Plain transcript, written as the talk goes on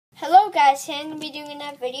guys, today I'm going to be doing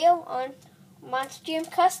another video on Monster Jam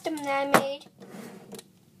Custom that I made.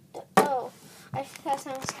 Oh, I thought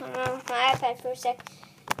something was going on with my iPad for a sec.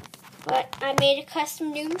 But I made a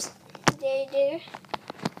custom Dooms Day there.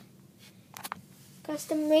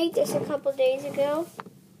 Custom made this a couple days ago.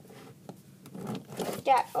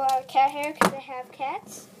 Got a lot of cat hair because I have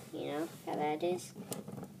cats. You know how that is.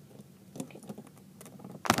 Okay.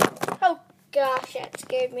 Oh gosh, that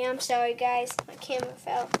scared me. I'm sorry guys. My camera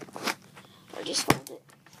fell. I'll just hold it.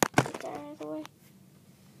 Get that out of the way.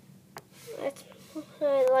 That's what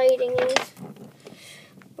my lighting is.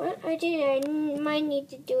 What I might need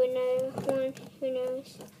to do another one. Who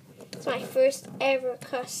knows? It's my first ever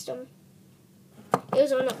custom. It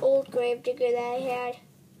was on the old Gravedigger that I had.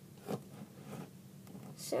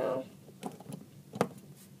 So,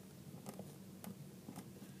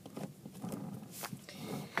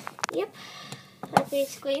 yep. That's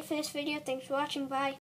basically it for this video. Thanks for watching. Bye.